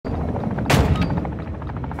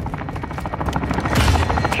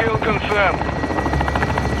confirmed.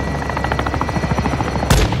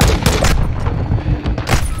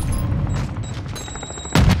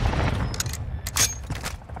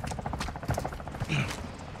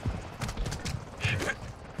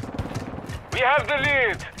 We have the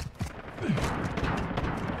lead.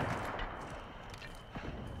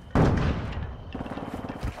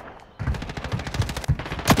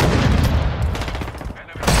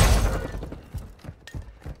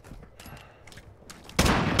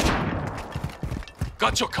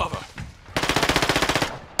 Got your cover.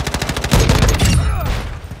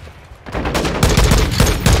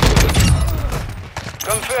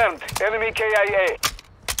 Confirmed. Enemy KIA.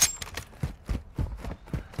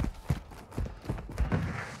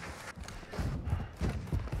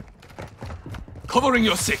 Covering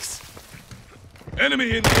your six.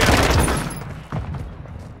 Enemy in the air.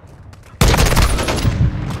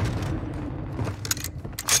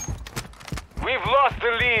 We've lost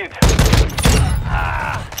the lead.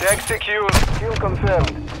 Check secure. Kill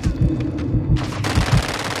confirmed.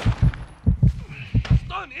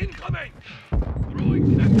 Stun incoming. Throwing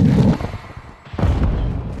sentry.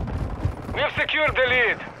 We have secured the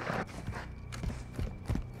lead.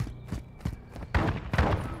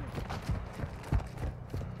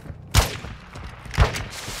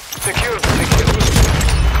 Secured.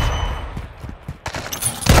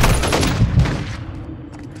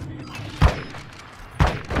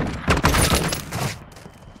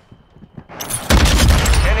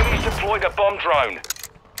 Enemies deployed a bomb drone.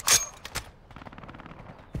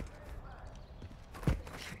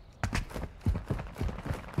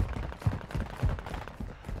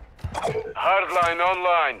 Hardline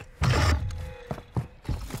online.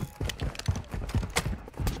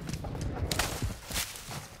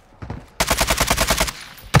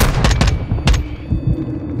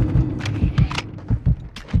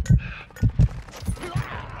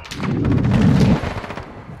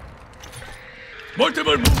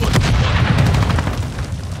 Multiple movement.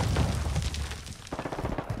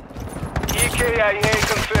 EKIA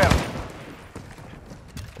confirmed.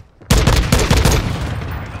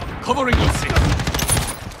 Covering your six.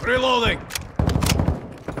 Reloading.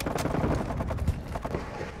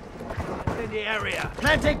 In the area.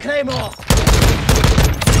 Planting Claymore!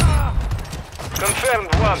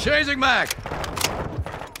 Confirmed one. Chasing mag.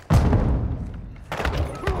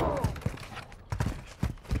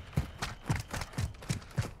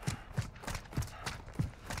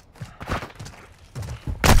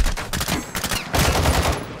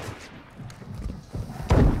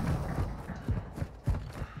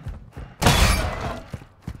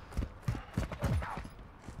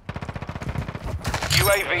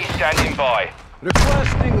 UAV standing by.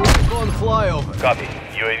 Requesting recon flyover. Copy.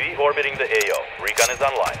 UAV orbiting the AO. Recon is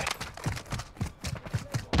online.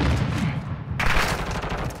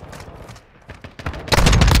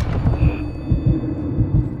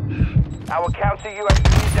 Our counter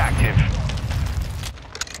UAV is active.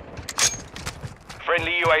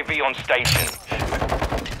 Friendly UAV on station.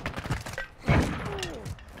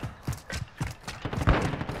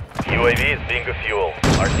 UAV is being refueled.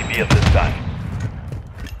 RTB at this time.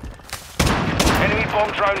 Enemy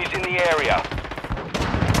bomb drone is in the area.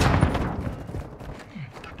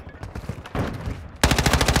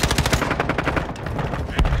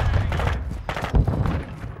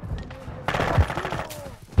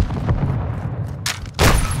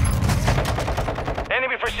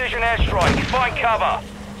 Enemy precision airstrike. Find cover.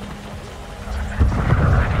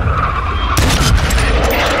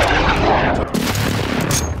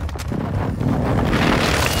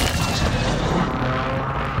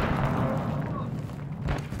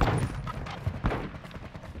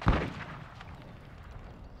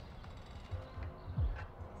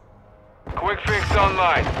 Quick fix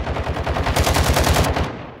online.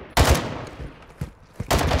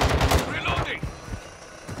 Reloading.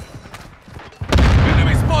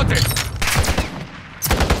 Enemy spotted.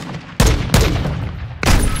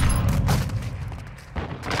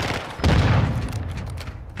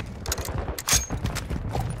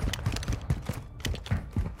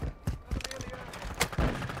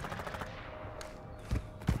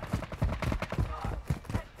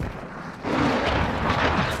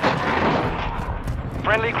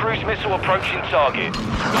 Friendly cruise missile approaching target.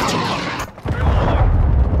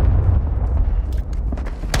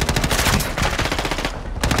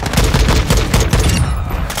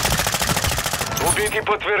 Убитый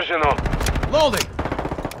подтверждено. Loading.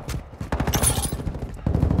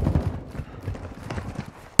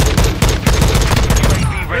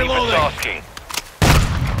 UAV ready for Reloading. tasking.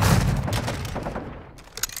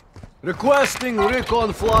 Requesting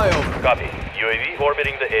recon flyover. Copy. UAV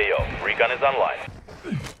orbiting the AO. Recon is online.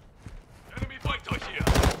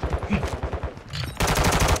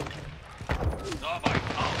 Arbeit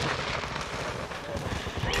auf!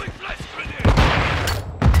 Throwing flash grenade!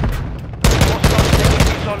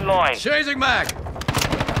 Hostile is online. Chasing mag!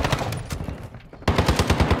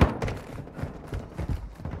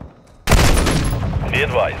 Be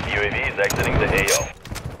advised, UAV is exiting the AO.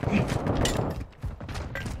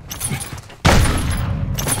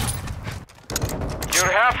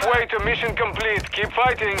 You're halfway to mission complete. Keep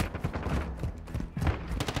fighting.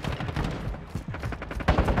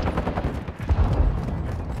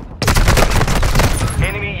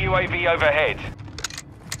 Enemy UAV overhead.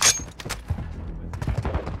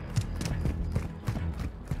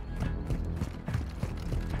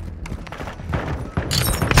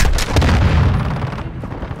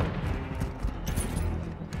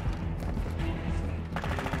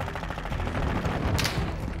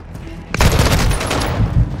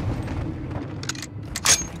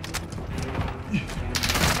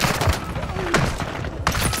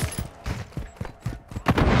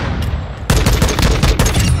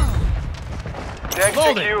 Deck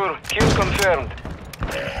secure. Kill confirmed.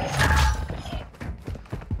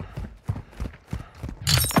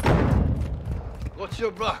 What's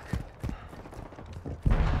your back?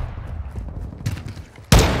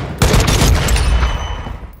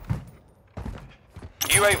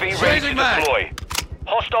 UAV ready to Chasing mag. deploy.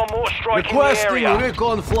 Hostile mortar strike in the Requesting area.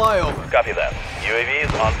 recon flyover. Copy that. UAV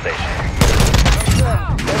is on station.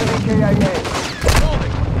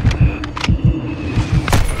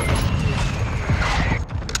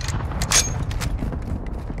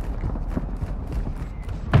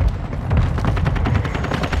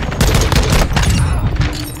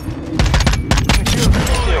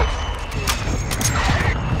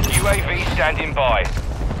 UAV standing by.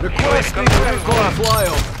 Requesting recon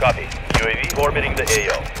flyover. Copy. UAV orbiting the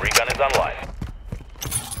AO. Recon is online.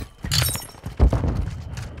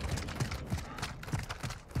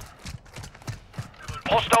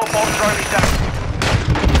 Hostile bomb drone is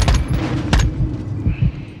active.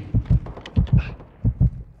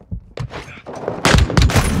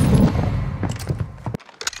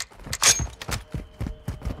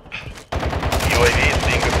 UAV is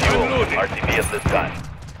being refueled. RTB at this time.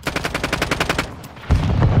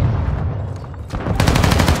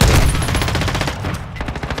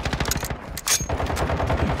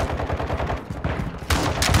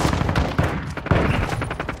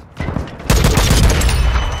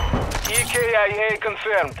 EKIA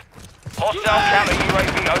confirmed. Hostile counter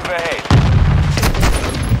UAV overhead.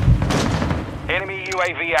 Enemy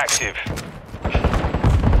UAV active.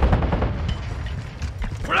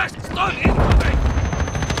 Flash stun incoming!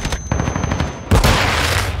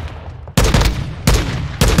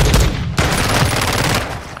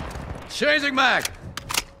 Chasing mag!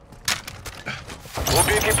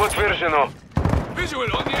 Убейте подтверждено. Visual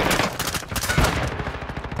on the enemy!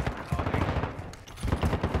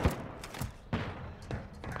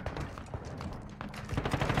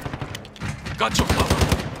 Got your cover!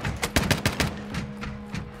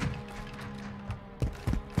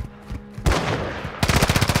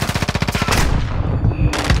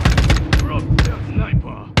 Drop their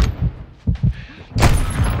sniper!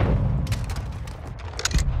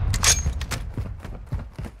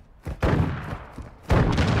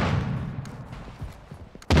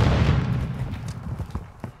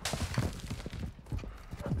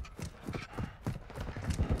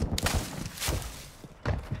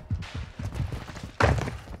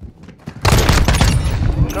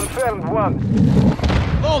 Confirmed one.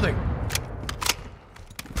 Loading!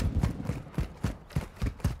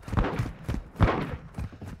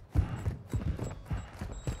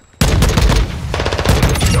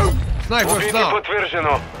 Sniper's Убейте down.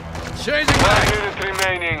 подтверждено. Chasing 1 mag! minute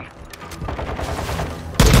remaining.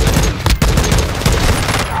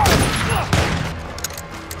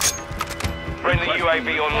 Friendly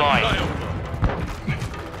UAV online.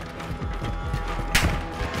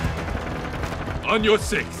 On your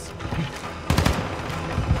six.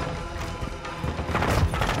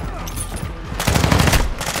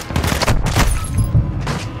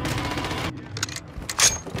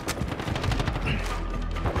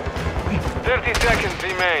 Seconds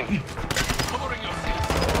remain. Covering your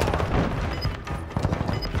six.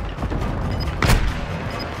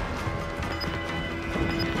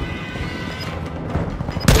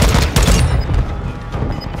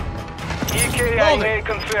 EKIA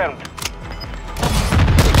confirmed.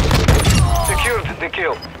 Secured the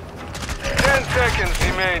kill. 10 seconds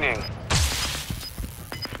remaining.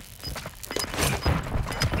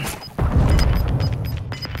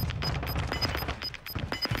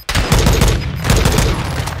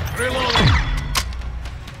 Reloading.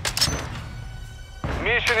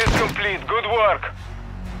 Mission is complete. Good work.